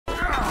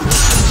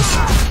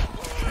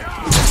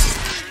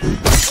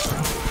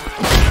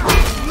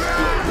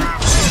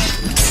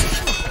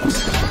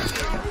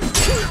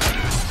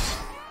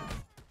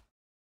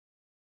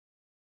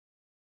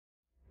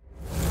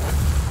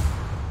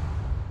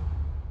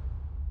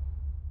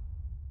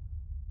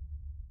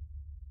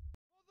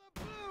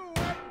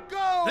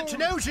The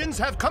Tenosians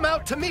have come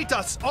out to meet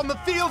us on the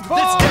field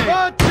this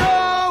day.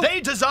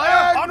 They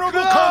desire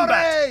honorable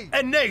combat,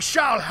 and they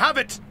shall have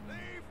it.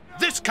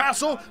 This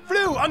castle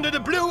flew under the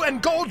blue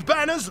and gold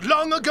banners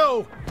long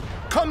ago.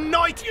 Come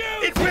night,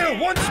 it will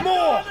once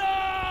more.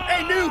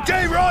 A new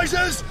day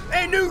rises,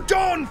 a new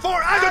dawn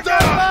for Agatha!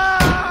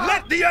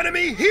 Let the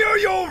enemy hear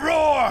your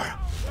roar!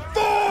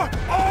 For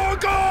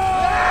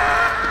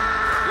Argon!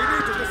 We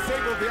need to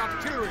disable the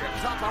artillery and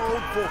stop our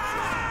own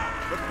forces.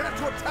 Prepare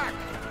to attack!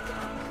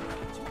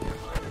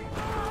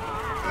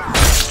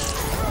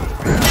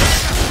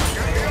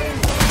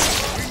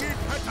 We need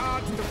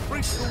petards to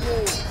breach the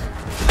walls.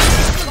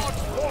 Charge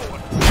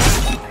forward!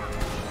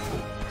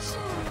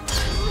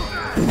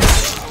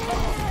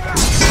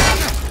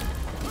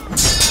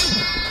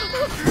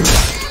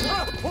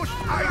 Push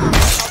iron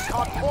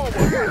forward!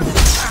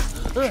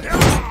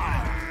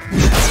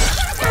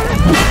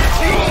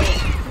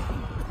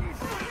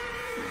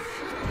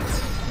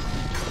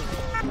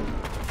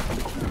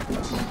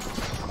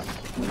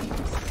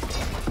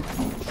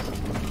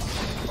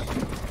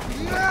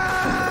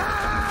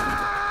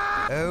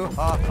 Oh,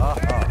 ha, ha,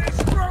 ha.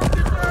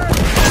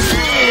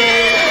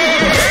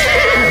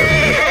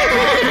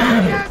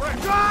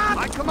 I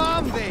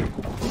command thee!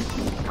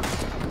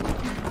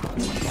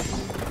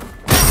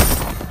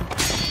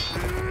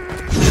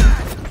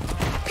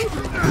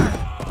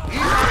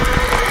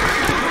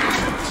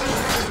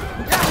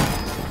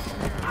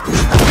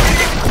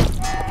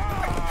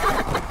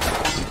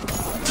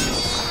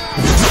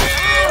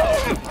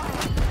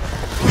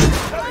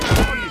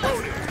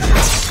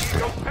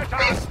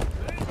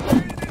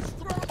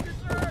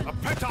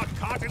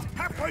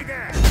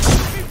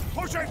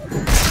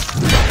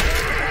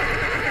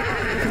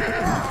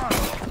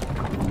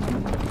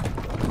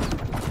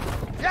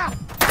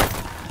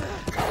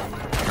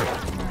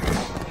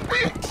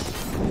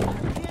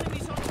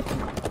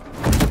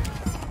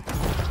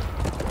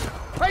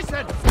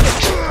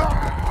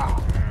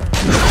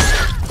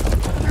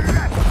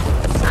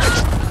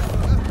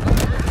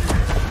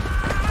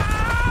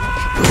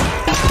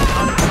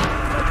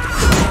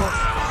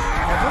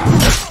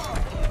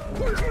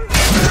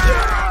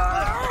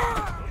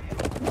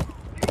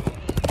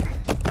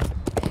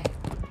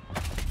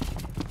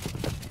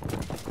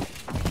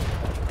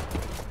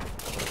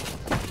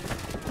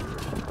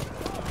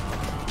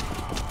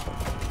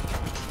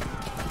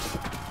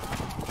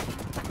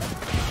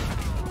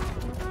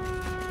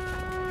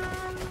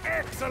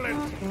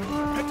 Excellent!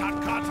 Petard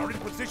carts are in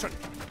position.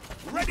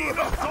 Ready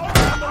the assault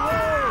on the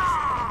walls!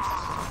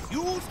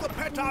 Use the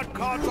petard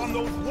carts on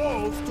those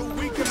walls to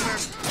weaken them.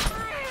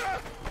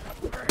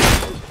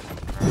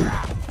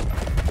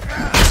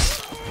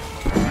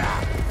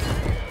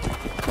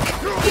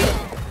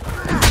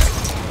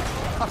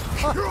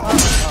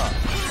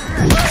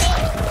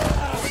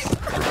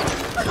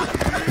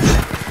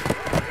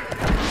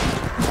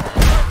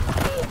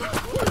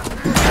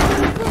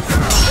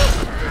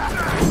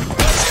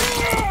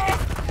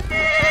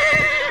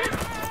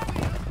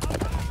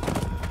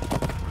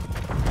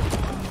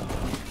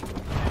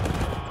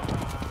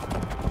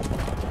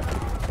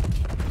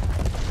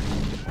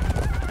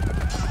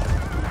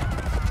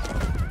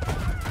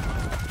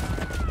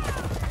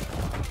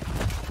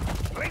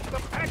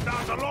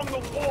 Along the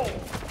wall!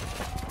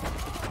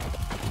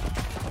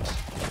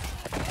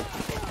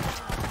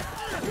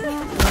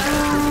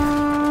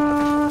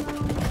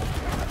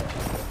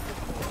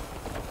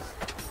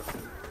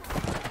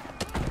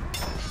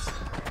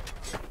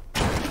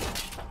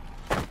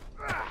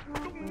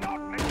 Do not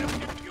let them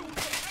defuse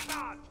the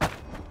petard!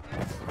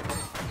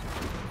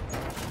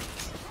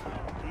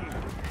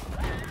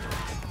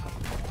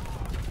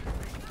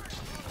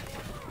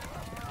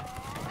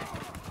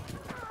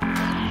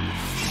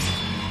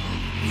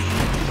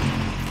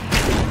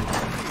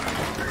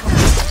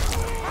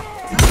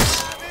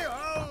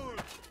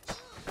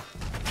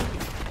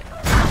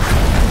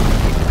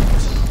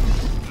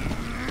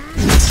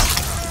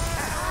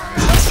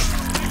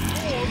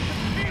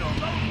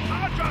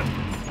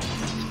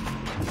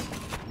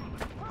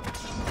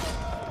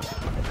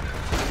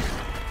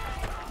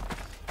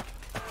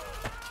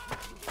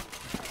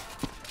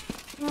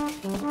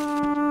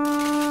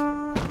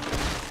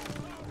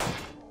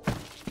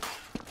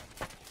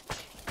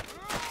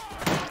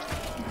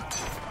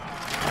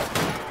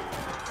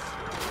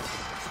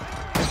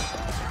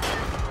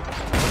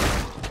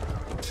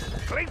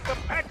 Place the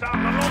petard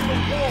along the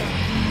wall!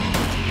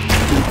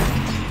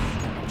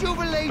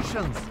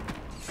 Jubilations!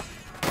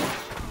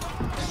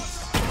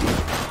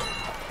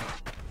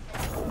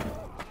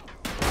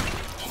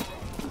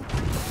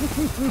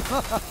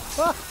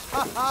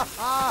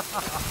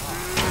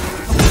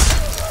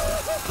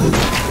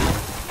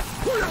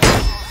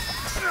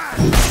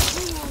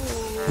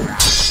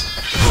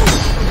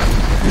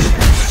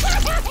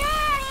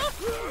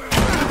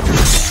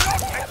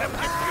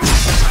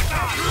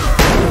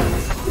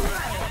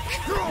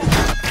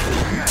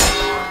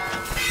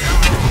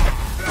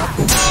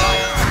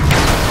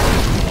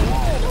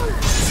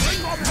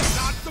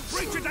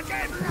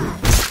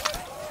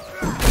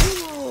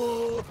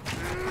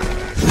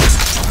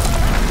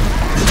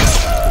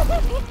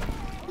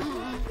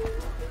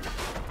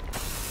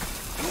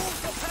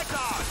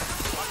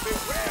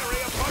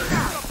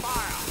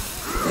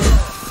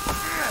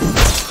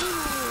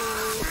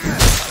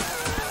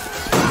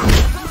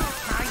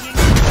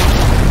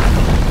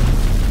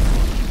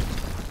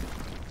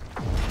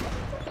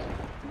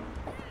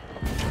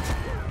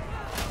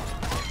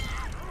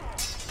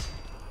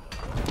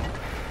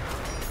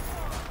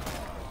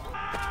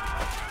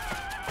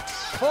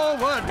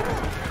 Forward!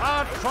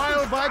 Our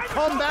trial by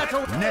combat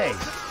or... Nay.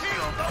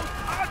 Kill those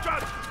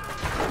archers!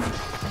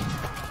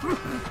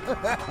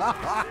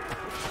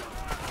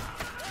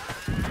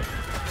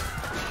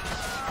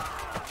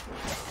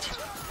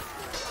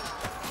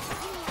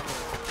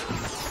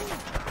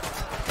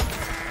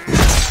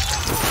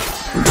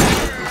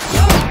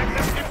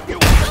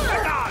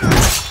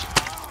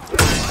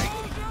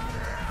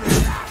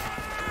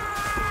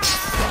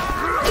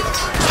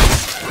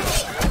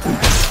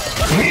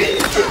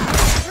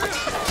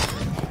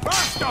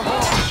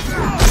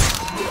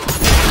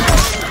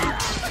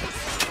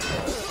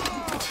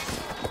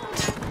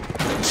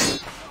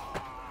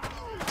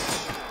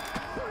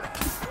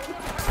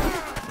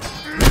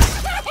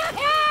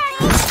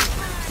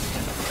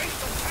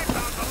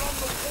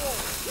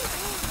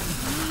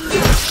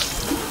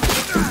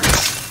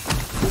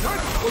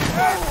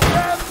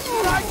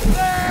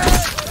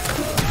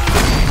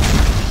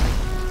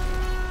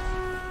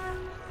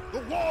 The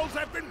walls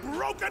have been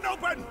broken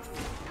open!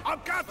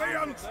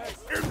 Agathians,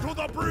 into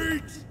the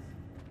breach!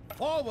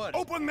 Forward!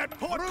 Open that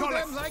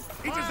portcullis! Like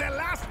it is their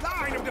last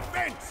line of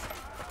defense!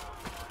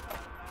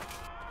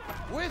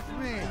 With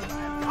me,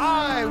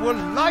 I will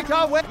light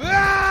our way.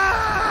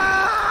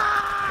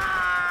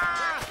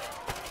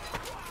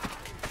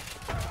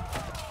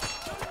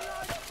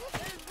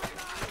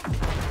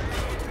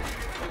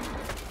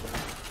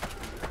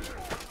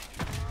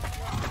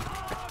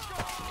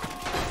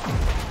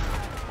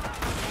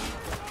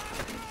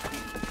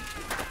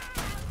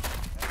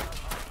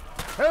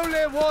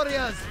 Holy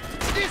warriors,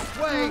 this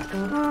way!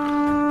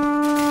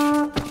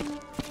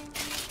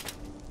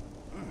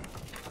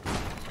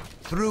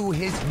 Through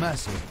his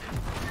mercy.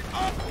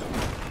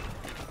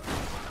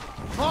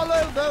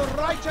 Follow the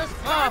righteous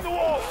path! Down the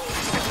wall!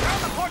 And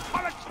down the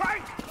portcullis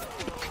plank!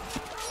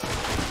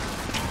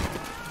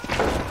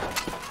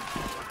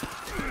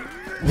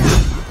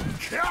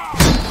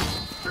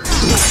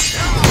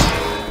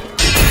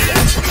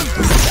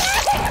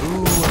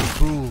 Ooh, a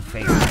cruel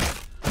fate.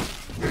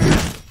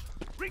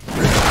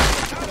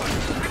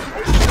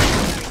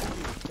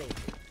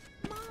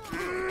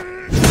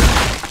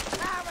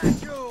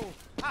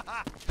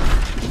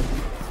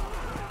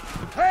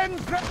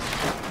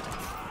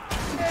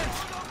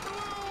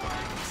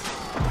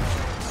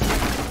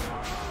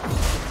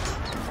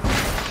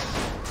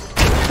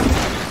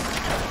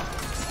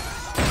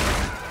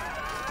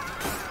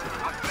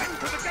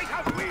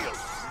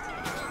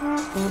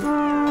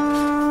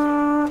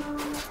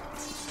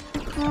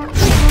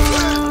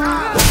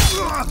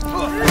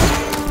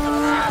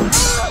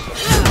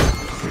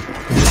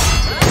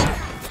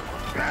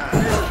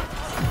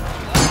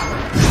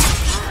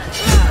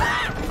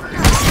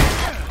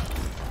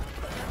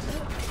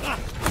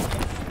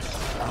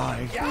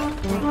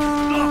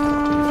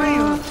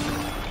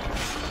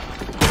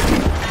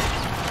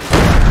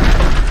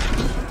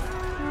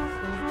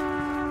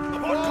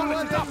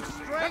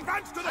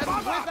 Advance to the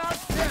bother!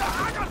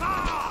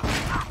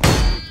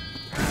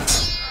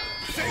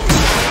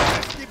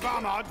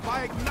 Armored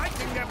by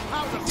igniting their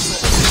powder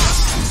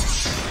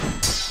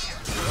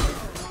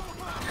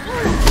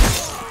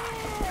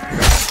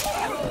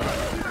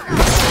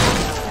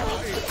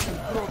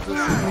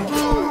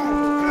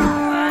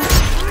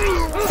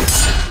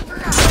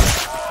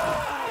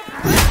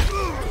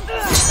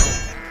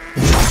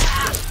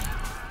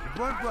It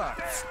won't work.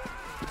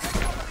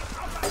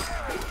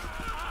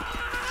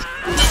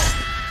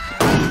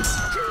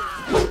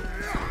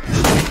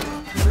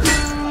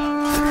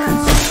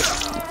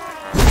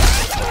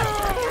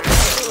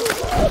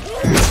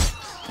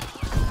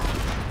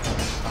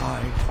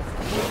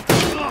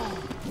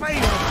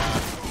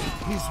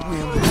 His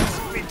will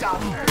must be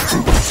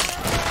done.